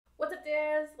what's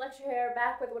dears? Lehxra here,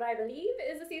 back with what I believe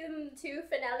is the season 2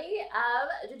 finale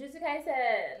of JUJUTSU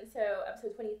Kaisen. So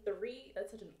episode 23.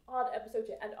 That's such an odd episode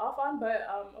to end off on, but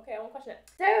okay, I won't question it.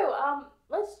 So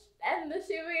let's end the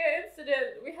Shibuya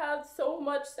incident. We had so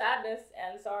much sadness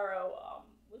and sorrow.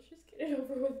 Let's just get it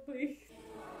over with, please.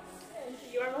 And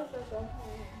you are my special.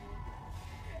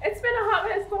 It's been a hot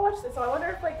minute since I watched this, so I wonder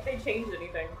if like they changed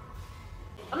anything.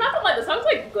 I'm not gonna lie, the song's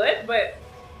like good, but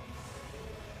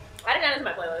I didn't add it to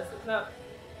my playlist. It's not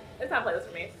a playlist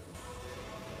for me.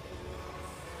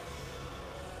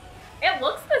 It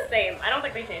looks the same. I don't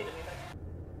think they changed anything.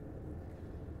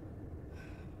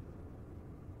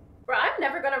 Bro, I'm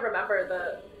never gonna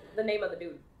remember the name of the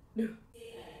dude.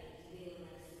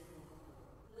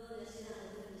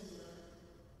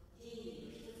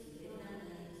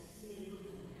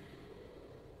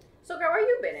 So girl, where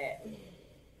you been at?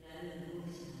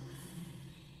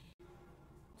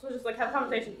 So just like have a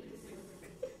conversation.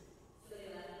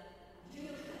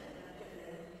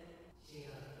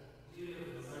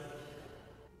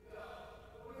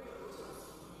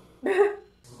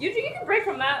 You can break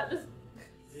from that. Just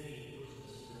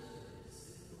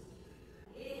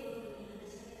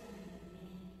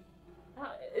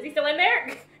is he still in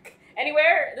there?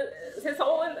 Anywhere? Is his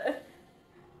hole in the...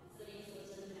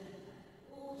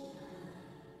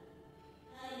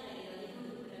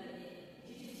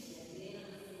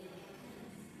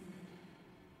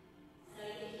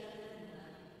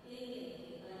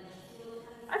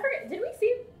 I forget, did we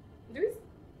see,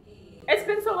 it's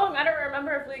been so long, I don't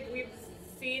remember if like we've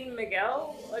seen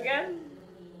Miguel again.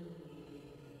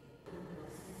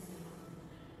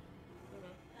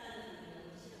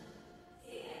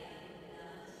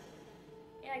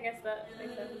 Yeah, I guess that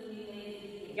makes sense.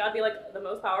 You gotta be like the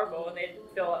most powerful and they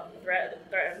feel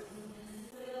threatened.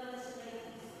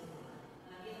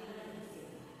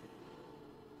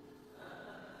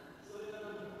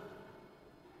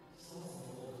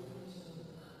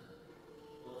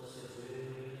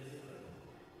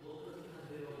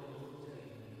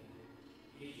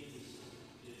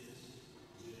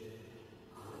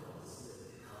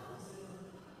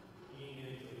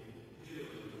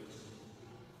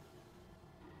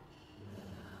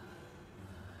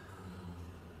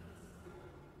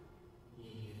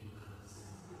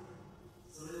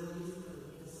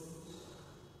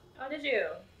 Oh, did you?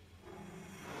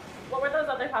 What were those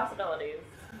other possibilities?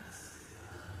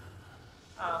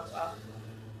 Oh, well.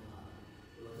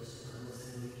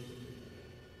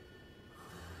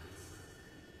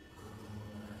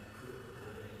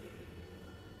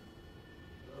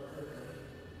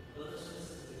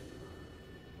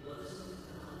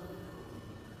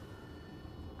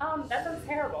 That sounds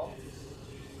terrible.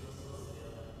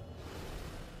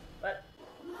 But...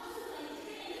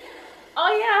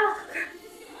 oh yeah!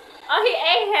 Oh, he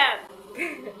ate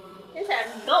him! He said,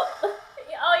 gulp!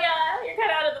 Oh yeah, you're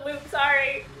kind of out of the loop,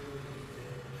 sorry.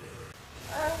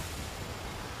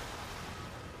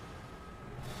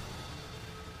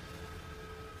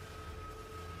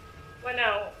 What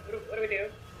now? What do we do?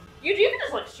 You can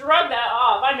just like shrug that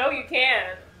off. I know you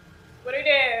can. What do we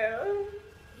do?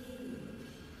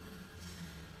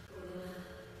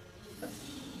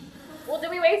 Well,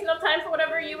 did we waste enough time for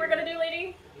whatever you were gonna do,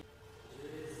 lady?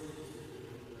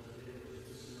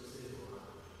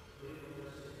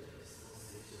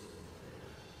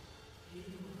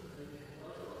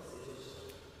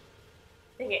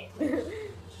 Dang it.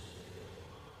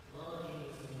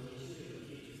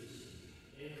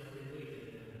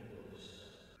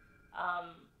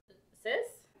 Sis?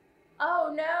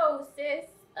 Oh no, sis.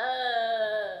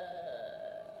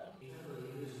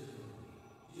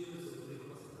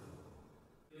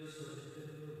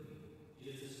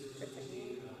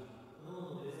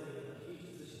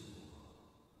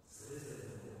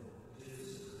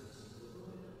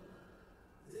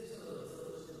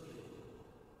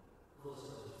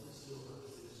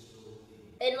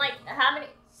 And like, how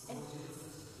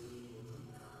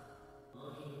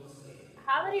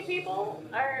many people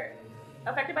are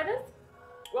affected by this?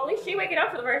 Well, at least she waking up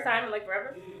for the first time in like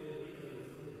forever.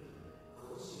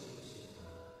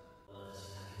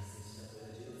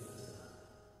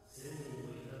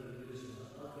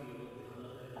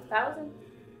 1,000?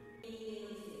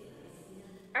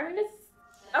 I mean, it's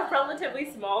a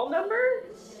relatively small number,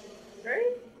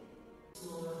 right?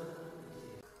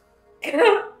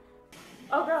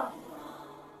 Oh, girl.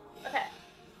 Okay.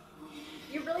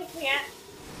 You really can't.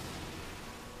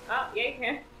 Oh, yeah, you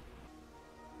can.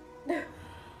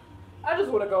 I just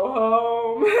want to go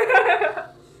home.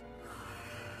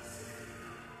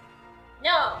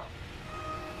 No.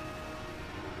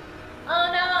 Oh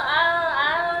no.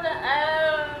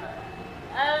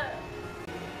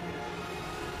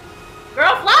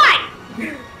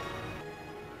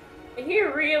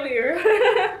 really.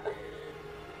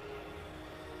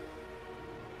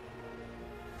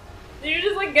 Did you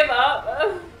just like give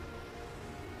up?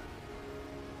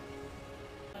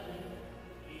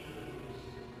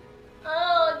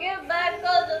 Oh, give back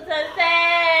Gojo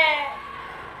Sensei!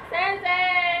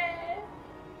 Sensei!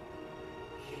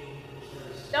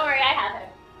 Don't worry, I have him.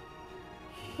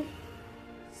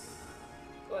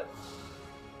 What?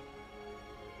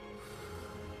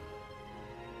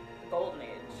 Golden Age.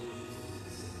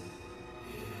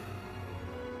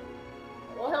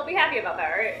 Well, he'll be happy about that,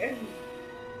 right?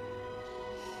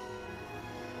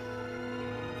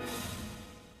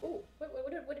 Oh,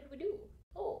 what did we do?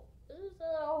 Oh, this is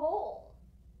a hole.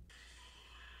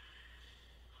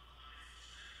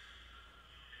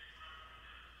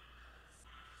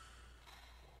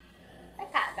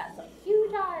 That cat got some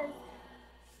huge eyes.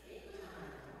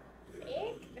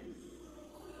 Fake?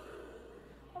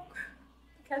 Oh,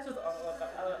 the cat's just all up.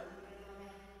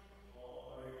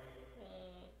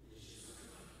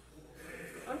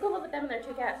 I'm gonna go live with them and their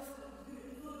two cats.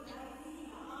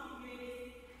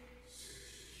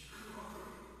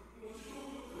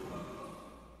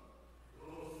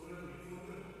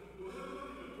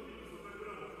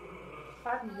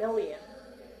 $5 million.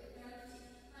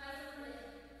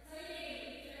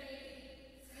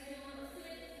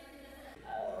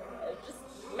 Just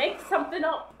make something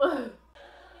up.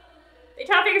 They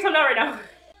trying to figure something out right now.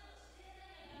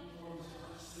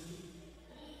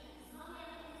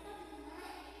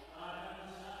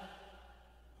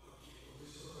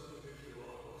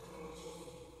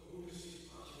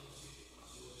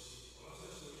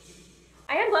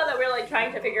 I am glad that we're like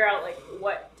trying to figure out like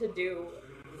what to do.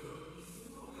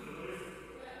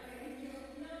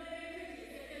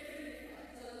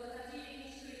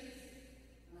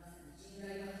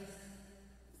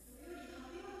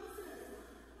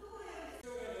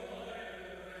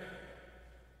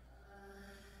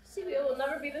 Shibuya will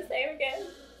never be the same again.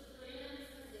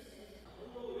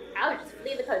 I would just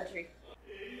flee the country.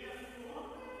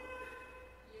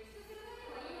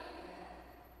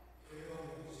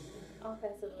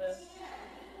 Okay, so the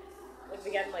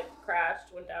again like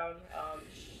crashed, went down.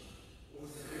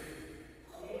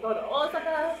 Go to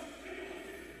Osaka.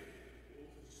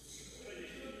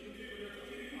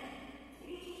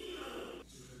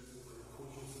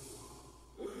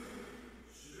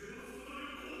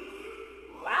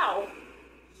 Wow.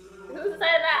 Who said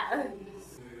that?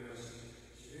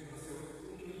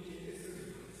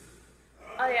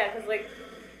 Oh yeah, because like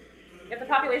if the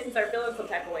population start feeling some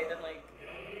type of way, then like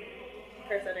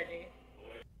curse energy.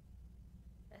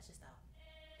 That's just a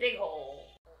big hole.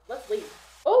 Let's leave.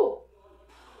 Oh!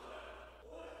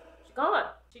 She's gone.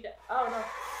 She died. Oh no.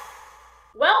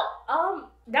 Well,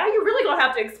 now you're really gonna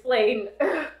have to explain.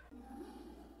 That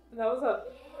was a...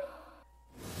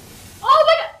 Oh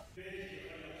my god!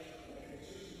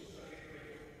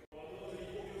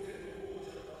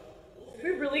 We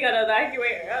really gotta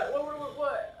evacuate.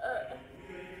 What?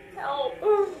 Help!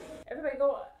 Everybody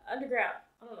go underground.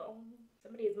 I don't know.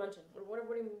 Somebody is munching. What are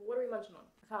we munching on?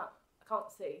 I can't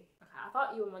see. Okay, I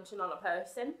thought you were munching on a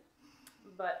person,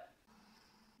 but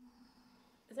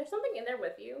is there something in there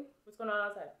with you? What's going on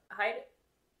outside? Hide?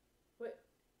 What?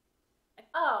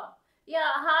 Oh,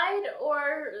 yeah, hide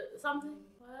or something.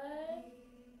 What?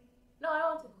 No, I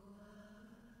don't want to.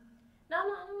 No,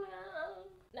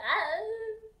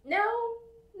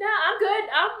 I'm good.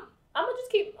 I'm gonna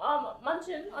just keep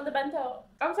munching on the bento.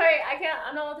 I'm sorry, I'm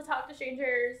not allowed to talk to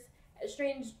strangers.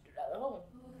 Oh,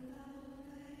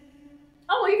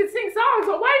 well, you can sing songs,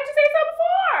 but why didn't you sing so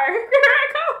before? Here I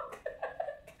come.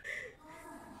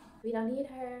 We don't need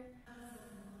her.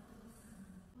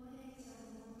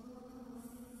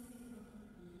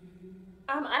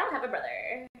 I don't have a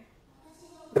brother.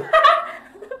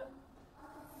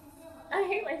 I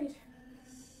hate my teacher.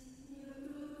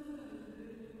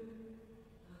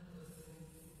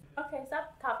 Okay,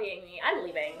 stop copying me. I'm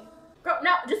leaving. Girl,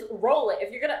 no, just roll it.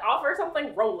 If you're gonna offer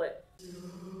something, roll it.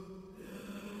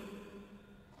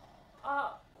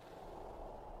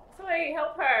 Somebody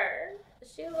help her.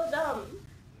 She's a little dumb.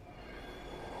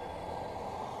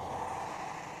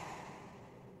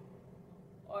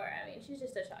 Or, I mean, she's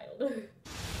just a child.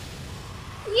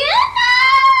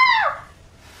 Yeah!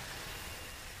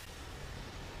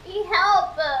 We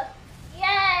help!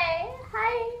 Yay!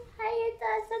 Hi,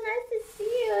 it's so nice to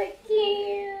see you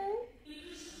again.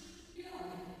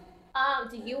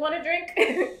 Do you want a drink?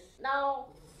 No.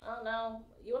 Oh no.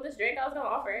 You want this drink? I was gonna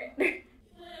offer it. Did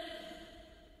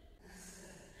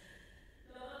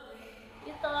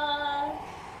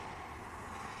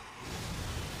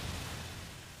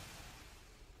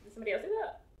somebody else do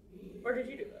that? Or did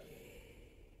you do that?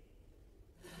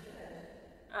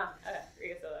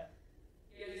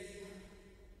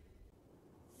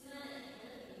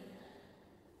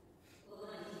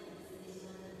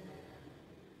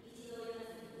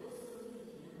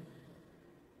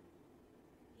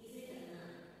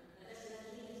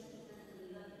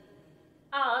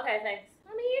 okay, thanks.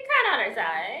 I mean, you're kind of on her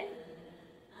side.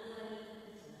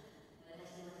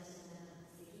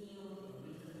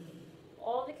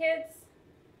 All the kids.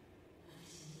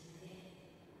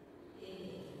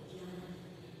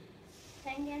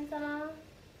 Tengen-sama.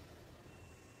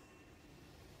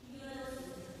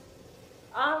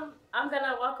 I'm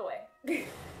gonna walk away.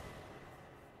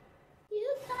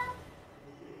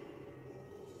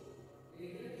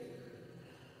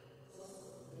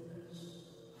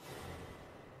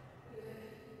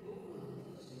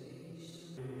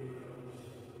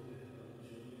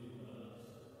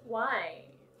 Why?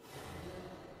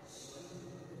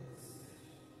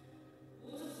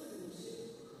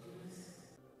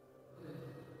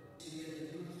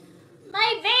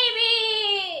 My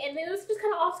baby! And it was just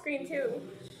kind of off screen too.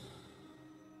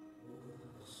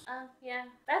 Yeah,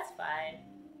 that's fine.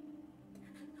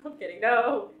 I'm kidding.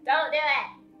 No, don't do it.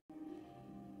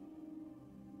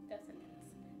 That's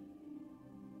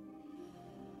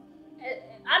intense.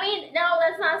 I mean, no,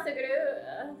 that's not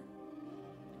Suguru.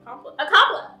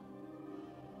 Accompla.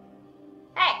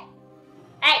 Hey,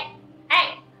 hey,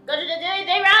 hey! Go to the do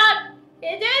anything wrong. You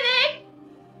didn't do anything.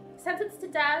 Sentenced to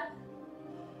death.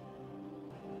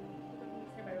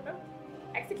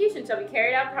 Execution shall be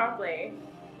carried out promptly.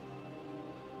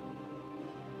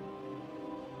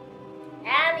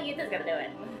 And the youth is gonna do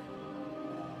it.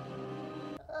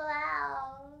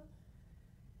 Wow.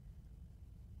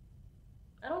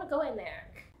 I don't want to go in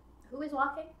there. Who is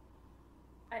walking?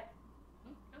 Okay.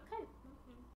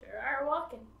 Sure are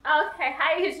walking. Okay,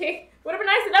 hi Yuji. Would have been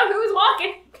nice to know who was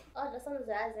walking. Oh, the sun is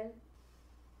rising.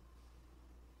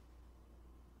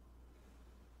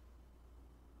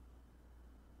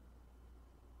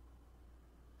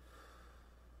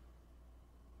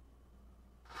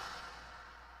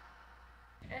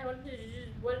 And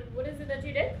what is it that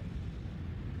you did?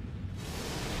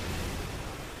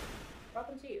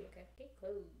 Welcome to you. Okay, gate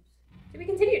closed. To be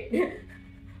continued.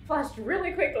 Flashed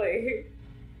really quickly.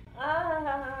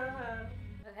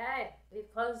 Okay,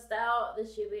 we've closed out the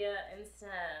Shibuya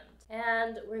instant.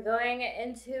 And we're going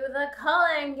into the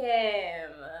culling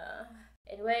game.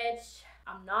 In which,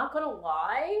 I'm not gonna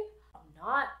lie, I'm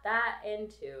not that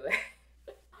into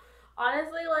it.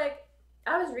 Honestly, like,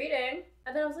 I was reading,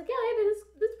 and then I was like, yeah, this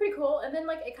is pretty cool. And then,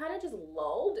 like, it kind of just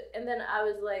lulled, and then I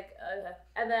was like, okay.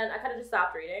 And then I kind of just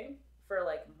stopped reading for,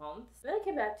 like, months. Then I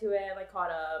came back to it, and, like, caught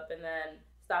up, and then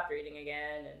stopped reading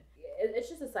again. And it's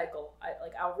just a cycle.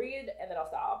 I'll read, and then I'll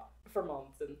stop for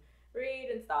months, and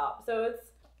read and stop. So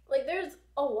it's, like, there's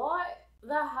a lot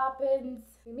that happens.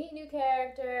 You meet new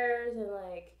characters, and,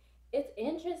 like, it's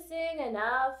interesting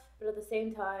enough, but at the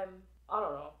same time, I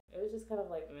don't know. It was just kind of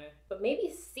like meh. But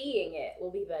maybe seeing it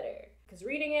will be better. Because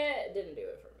reading it didn't do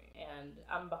it for me. And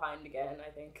I'm behind again, I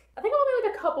think. I think I'm only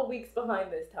like a couple weeks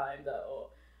behind this time,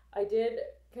 though. I did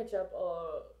catch up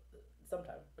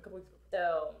sometime, a couple weeks ago.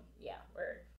 So, yeah,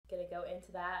 we're gonna go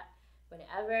into that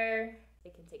whenever.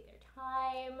 They can take their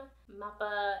time.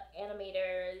 Mappa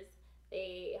animators,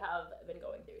 they have been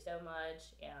going through so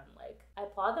much, and like I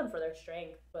applaud them for their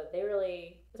strength, but they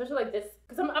really, especially like this,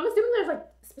 because I'm assuming there's like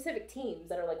specific teams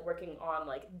that are like working on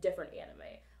like different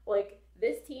anime. Like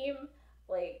this team,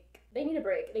 like they need a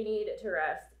break, they need to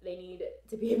rest, they need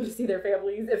to be able to see their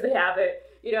families if they have it,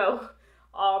 you know.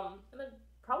 And then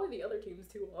probably the other teams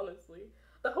too, honestly.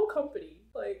 The whole company,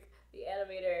 like the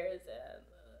animators and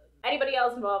anybody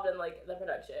else involved in like the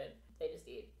production, they just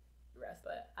need rest.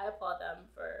 But I applaud them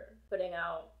for putting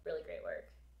out really great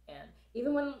work. And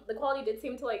even when the quality did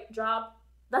seem to like drop,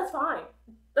 that's fine.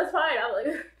 That's fine. I'm like,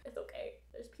 it's okay.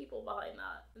 There's people behind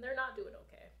that, and they're not doing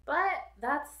okay. But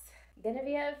that's gonna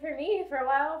be it for me for a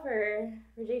while for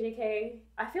JJK.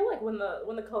 I feel like when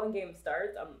the culling game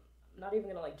starts, I'm not even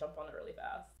gonna like jump on it really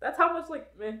fast. That's how much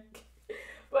like meh.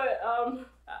 But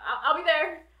I'll be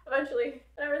there eventually.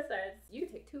 Whenever it starts. You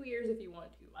can take 2 years if you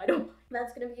want to. I don't.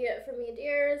 That's gonna be it for me,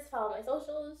 dears. Follow my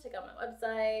socials. Check out my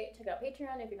website. Check out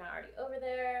Patreon if you're not already over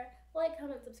there. Like,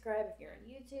 comment, subscribe if you're on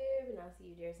YouTube, and I'll see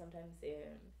you, dear, sometime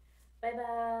soon. Bye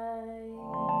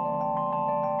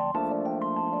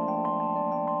bye.